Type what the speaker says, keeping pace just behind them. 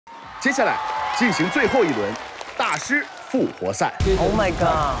接下来进行最后一轮大师复活赛。Oh my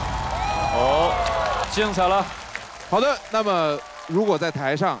god！ 哦，精彩了。好的，那么如果在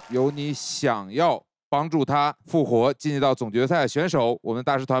台上有你想要帮助他复活晋级到总决赛的选手，我们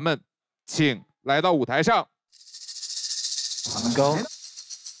大师团们，请来到舞台上。Go.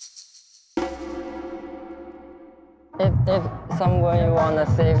 If someone you wanna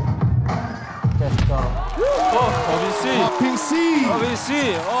save, just go. 哦，平 C， 平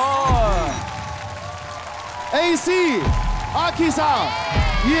C， 哦 ，AC， 阿 K 桑，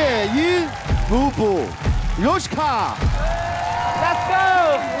夜莺，布布 ，Roshka。 Let's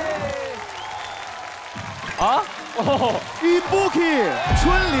go. 啊，哦， Ibuki， 春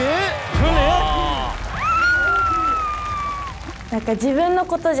林。なんか自分の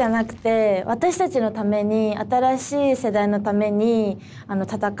ことじゃなくて私たちのために新しい世代のために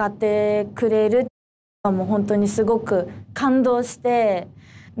戦ってくれるもう本当にすごく感動して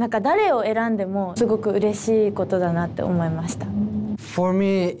なんか誰を選んでもすごく嬉しいことだなって思いました。 For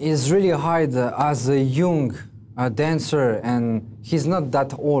me, it's really hard as a young dancer, and he's not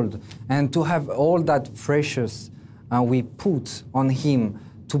that old, and to have all that precious we put on him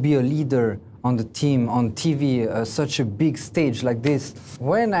to be a leader on the team, on TV, such a big stage like this.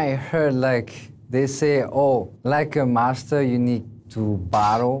 When I heard like they say, oh, like a master, you need to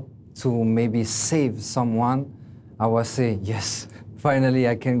battle to maybe save someone, I was say, yes, finally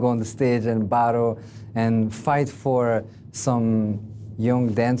I can go on the stage and battle and fight for some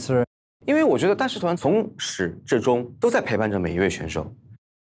young dancer. 因为我觉得大师团从始至终都在陪伴着每一位选手，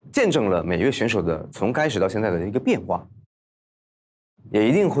见证了每一位选手的从开始到现在的一个变化。 也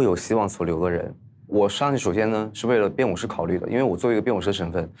一定会有希望所留的人。我上去首先呢是为了编舞师考虑的，因为我作为一个编舞师的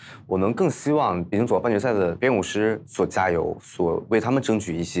身份，我能更希望已经走到半决赛的编舞师所加油，所为他们争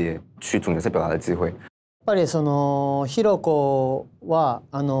取一些去总决赛表达的机会。やっぱりそのひろこは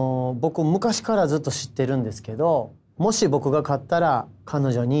僕昔からずっと知ってるんですけど、もし僕が勝ったら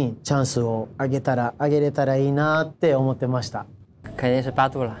彼女にチャンスをあげれたらいいなって思ってました。肯定是八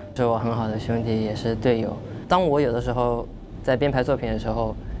度了，是我很好的兄弟，也是队友。当我有的时候 在编排作品的时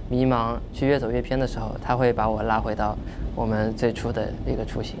候，迷茫去越走越偏的时候，他会把我拉回到我们最初的一个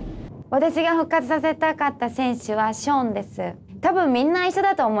初心。私が復活させたかった選手はショーンです。多分みんな一緒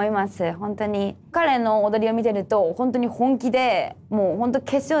だと思います。本当に彼の踊りを見てると本当に本気でもう本当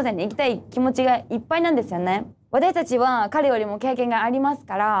決勝戦に行きたい気持ちがいっぱいなんですよね。私たちは彼よりも経験があります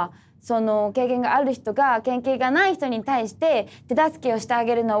から。 その経験がある人が経験がない人に対して手助けをしてあ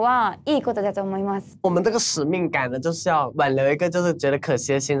げるのはいいことだと思います。我们这个使命感呢，就是要挽留一个就是觉得可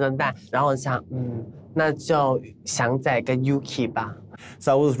惜的新生代，然后想，那就翔仔跟 Yuki 吧。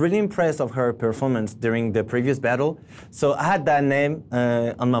 So I was really impressed of her performance during the previous battle. So I had that name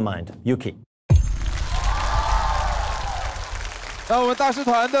on my mind, Yuki. 那我们大师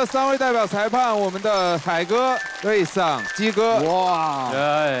团的3位代表裁判，我们的海哥、瑞桑、鸡哥，哇，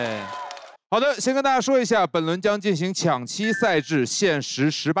对，好的，先跟大家说一下，本轮将进行抢七赛制，限时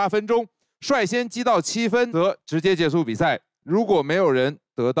18分钟，率先击到7分则直接结束比赛。如果没有人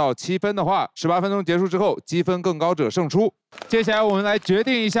得到7分的话，18分钟结束之后，积分更高者胜出。接下来我们来决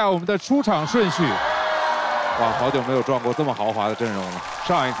定一下我们的出场顺序。哇，好久没有撞过这么豪华的阵容了，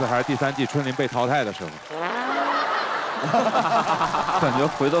上一次还是第3季春林被淘汰的时候。 感觉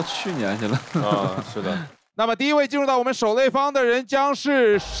回到去年去了。啊，是的。那么第一位进入到我们守擂方的人将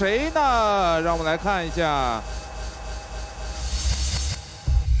是谁呢？让我们来看一下。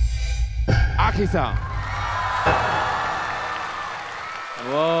阿 K 桑。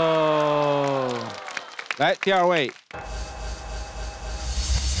哇！来，第2位。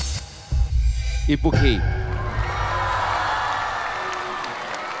Ibuki。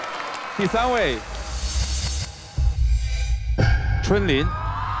第3位。 春林，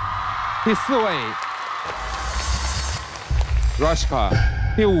第4位 ，Roshka，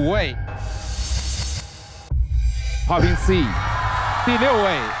 第5位 ，Popping C， 第6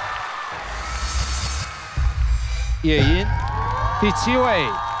位，野音，第7位，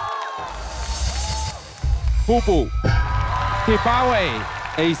布布，第8位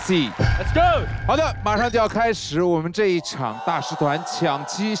AC。Let's go！ 好的，马上就要开始我们这一场大师团抢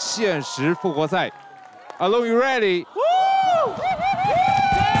七限时复活赛。Are you ready？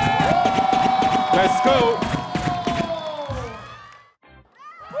 Let's go！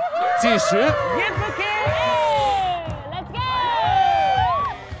 计时。Let's go！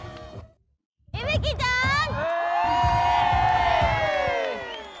 Ibuki ちゃん。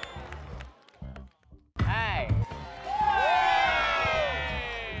哎。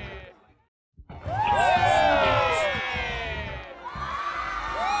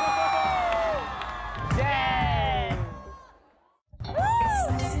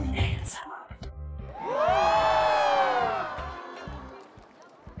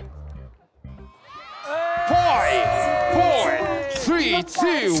3,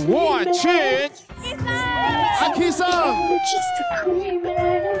 2, 1, change. Aki-san.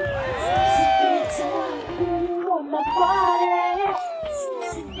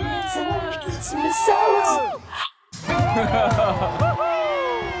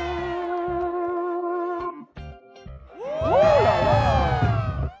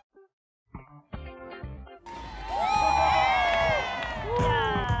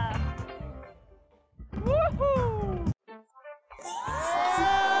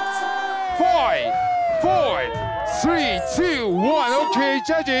 Five, 4, 3, 2, 1. Okay,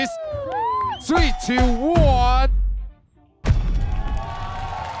 judges. 3, 2, 1.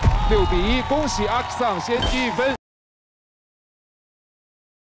 6比1，恭喜阿 K 桑先积1分。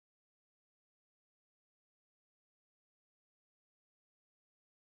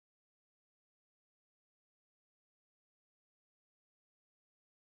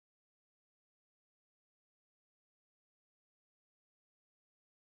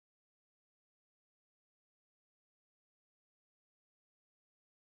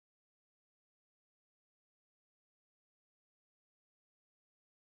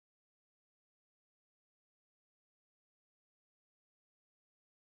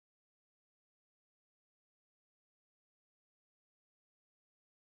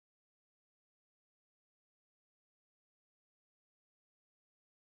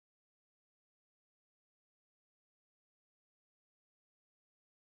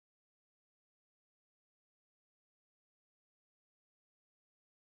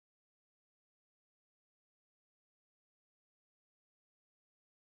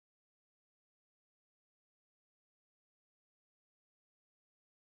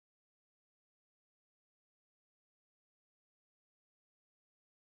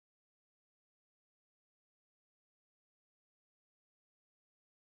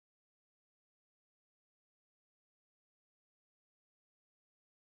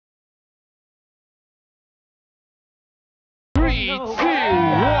3, 2, 1.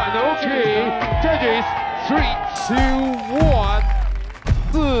 Okay, judges. 3, 2, 1.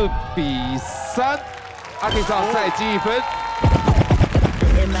 4比3，阿 K 桑再积1分。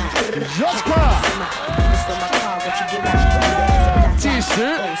计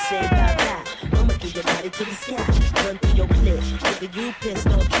时。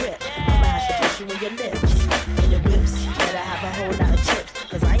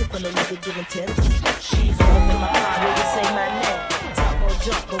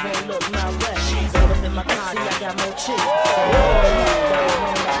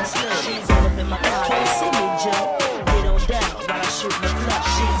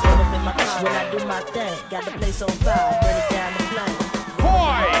Got the place on fire, burn it down the flame.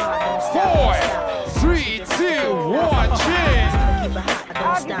 5, 4, 3, 2, 1, change. Keep it hot,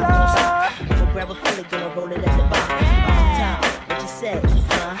 don't stop, don't stop. Go grab a Philly, gonna roll it at the bottom. Top, what you say,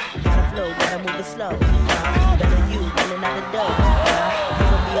 huh? Gotta flow, gotta move it slow, huh? Better you running out the door, huh? You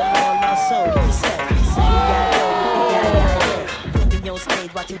gon' be a long lost soul, what you say? Flipping your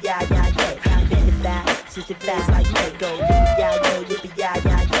stage, watch you yeah. 55, 65, like Lego. Yippee yeah.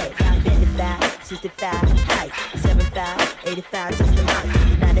 65, height, 75, 85, just the mic.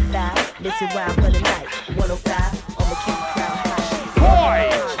 95, listen wild for the night. 105, I'ma keep the crowd high.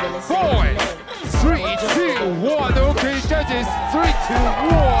 5, 4, 3, 2, 1. Okay, judges. 3, 2,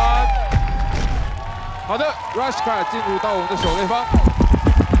 1. 好的 ，Rush Card 进入到我们的首列方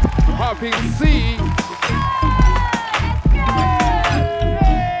 ，Popping C。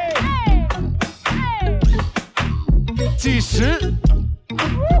计时。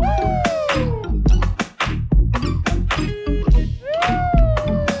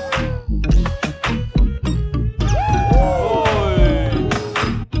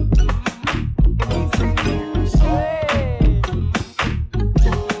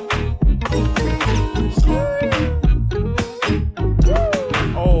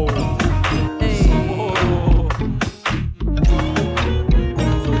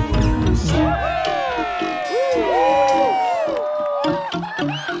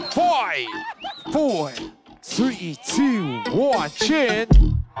Chin.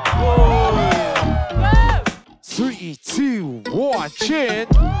 3, 2, 1, chin.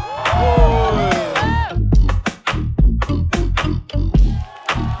 5,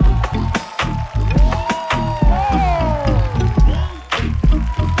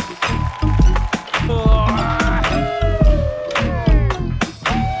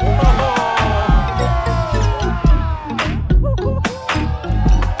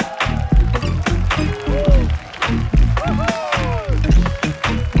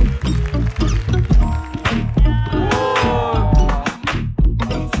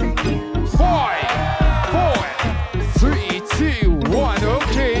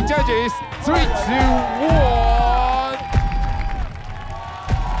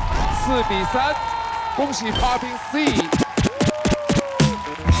 比3，恭喜 Popping C。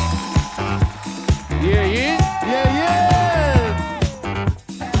野银，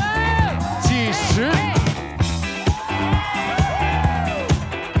计时。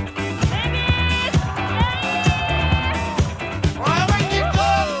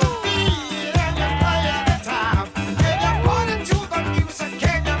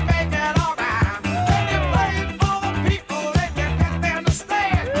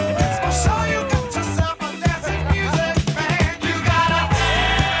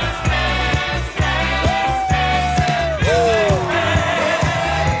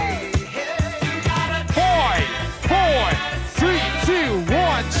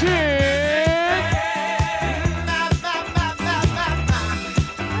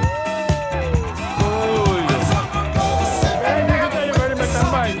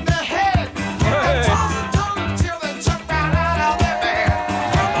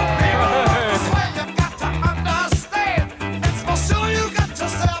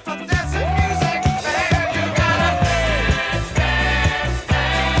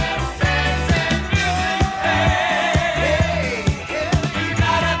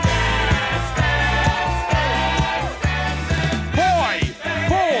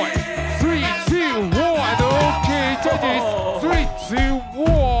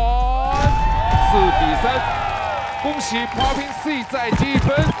恭喜 Popping C 再积1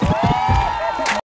分。